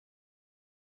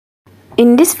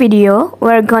In this video,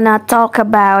 we're gonna talk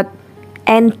about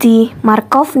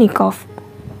Anti-Markovnikov.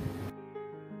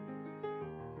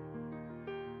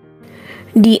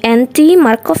 The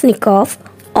Anti-Markovnikov,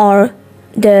 or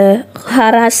the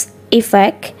Kharasch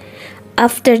effect,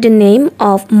 after the name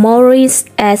of Morris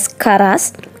Selig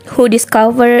Karasch, who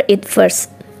discovered it first.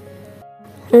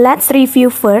 Let's review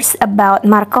first about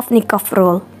Markovnikov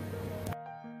rule.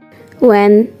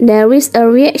 When there is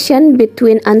a reaction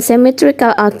between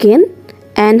unsymmetrical alkene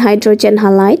and hydrogen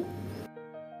halide,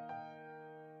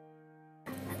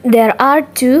 there are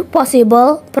two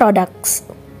possible products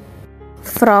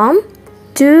from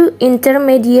two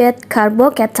intermediate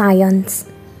carbocations.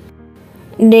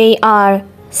 They are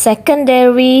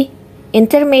secondary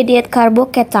intermediate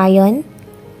carbocation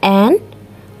and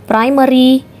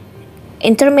primary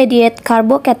intermediate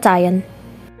carbocation.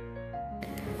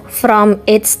 From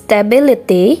its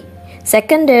stability,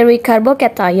 secondary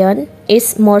carbocation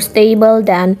is more stable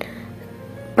than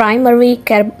primary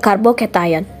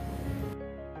carbocation.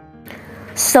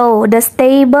 So the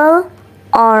stable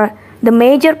or the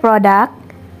major product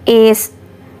is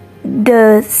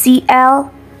the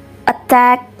Cl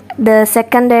attack the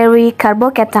secondary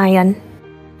carbocation.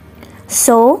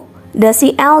 So the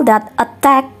Cl that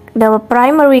attack the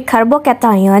primary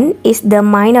carbocation is the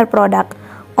minor product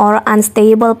or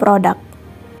unstable product.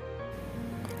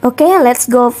 Okay, let's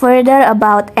go further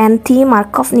about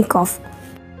Anti-Markovnikov.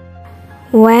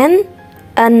 When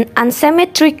an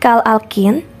unsymmetrical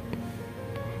alkene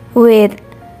with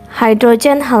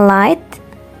hydrogen halide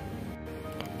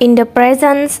in the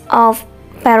presence of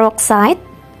peroxide,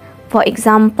 for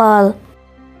example,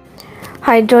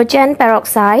 hydrogen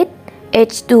peroxide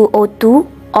H2O2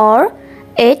 or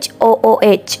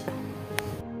HOOH,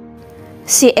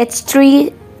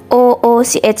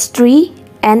 CH3OOCH3,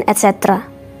 and etc.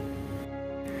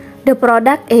 The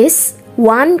product is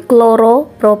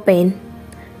 1-chloropropane.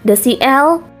 The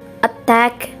Cl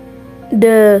attack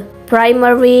the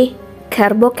primary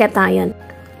carbocation.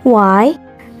 Why?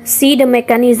 See the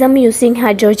mechanism using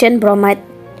hydrogen bromide.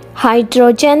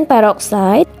 Hydrogen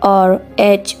peroxide or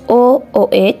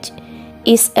HOOH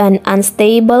is an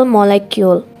unstable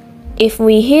molecule. If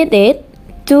we heat it,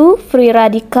 two free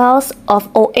radicals of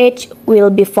OH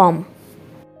will be formed.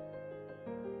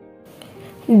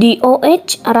 The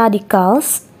OH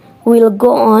radicals will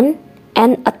go on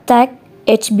and attack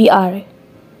HBr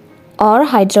or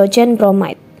hydrogen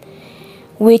bromide,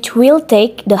 which will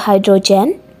take the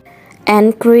hydrogen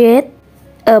and create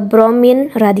a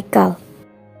bromine radical.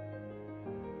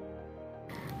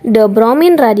 The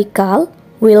bromine radical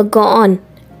will go on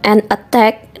and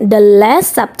attack the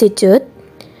last substitute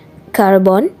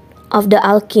carbon of the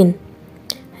alkene.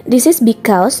 This is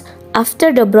because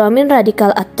after the bromine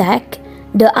radical attack,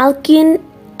 the alkene,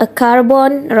 a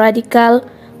carbon radical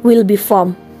will be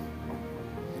formed.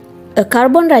 A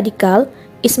carbon radical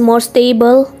is more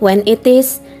stable when it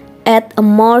is at a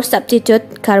more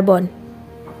substitute carbon.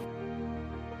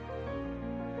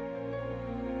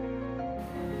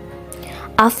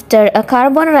 After a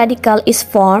carbon radical is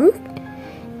formed,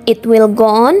 it will go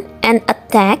on and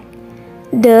attack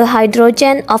the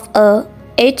hydrogen of a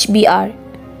HBr,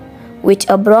 which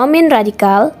a bromine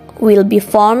radical will be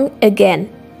formed again.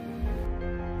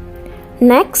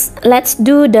 Next, let's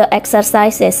do the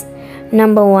exercises.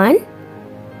 Number 1,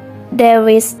 there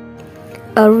is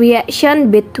a reaction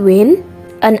between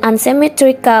an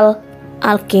unsymmetrical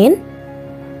alkene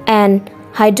and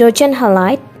hydrogen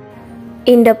halide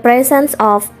in the presence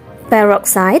of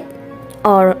peroxide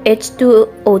or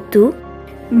H2O2.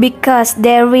 Because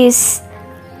there is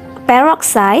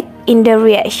peroxide in the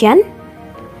reaction,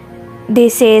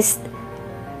 this is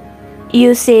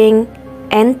using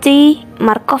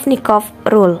Anti-Markovnikov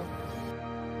rule.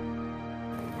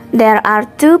 There are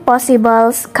two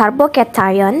possible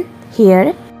carbocation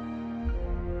here,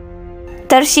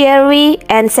 tertiary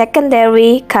and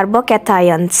secondary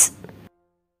carbocations.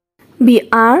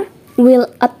 Br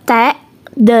will attack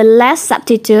the last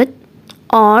substitute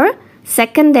or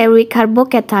secondary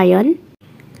carbocation.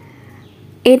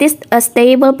 It is a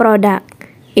stable product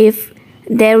if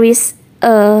there is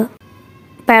a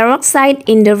peroxide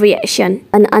in the reaction,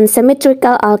 an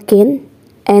unsymmetrical alkene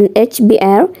and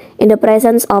HBr in the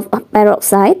presence of a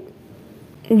peroxide.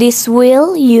 This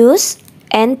will use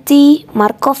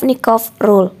Anti-Markovnikov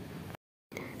rule.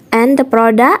 And the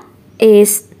product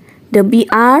is the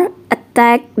Br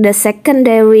attack the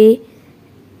secondary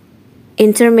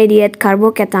intermediate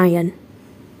carbocation.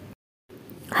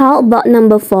 How about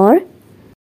number 4?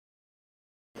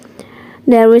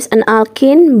 There is an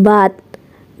alkene, but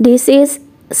this is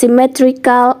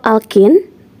symmetrical alkene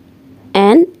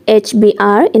and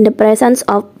HBr in the presence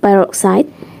of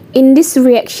peroxide. In this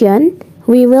reaction,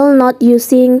 we will not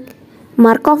using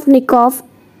Markovnikov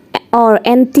or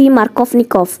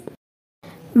anti-Markovnikov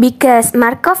because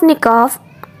Markovnikov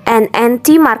and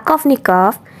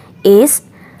anti-Markovnikov is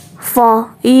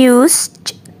for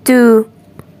used to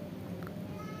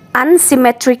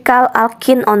unsymmetrical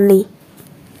alkene only.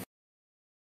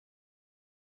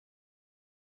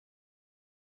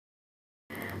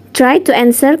 Try to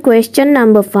answer question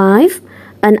number 5.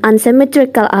 An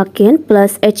unsymmetrical alkene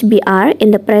plus HBr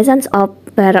in the presence of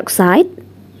peroxide.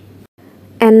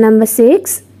 And number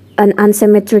 6. An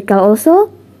unsymmetrical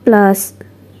also plus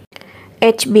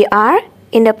HBr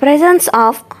in the presence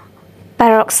of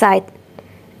peroxide.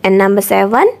 And number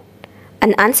 7.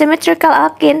 An unsymmetrical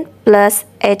alkene plus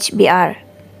HBr.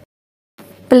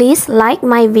 Please like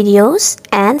my videos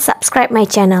and subscribe my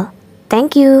channel.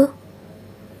 Thank you.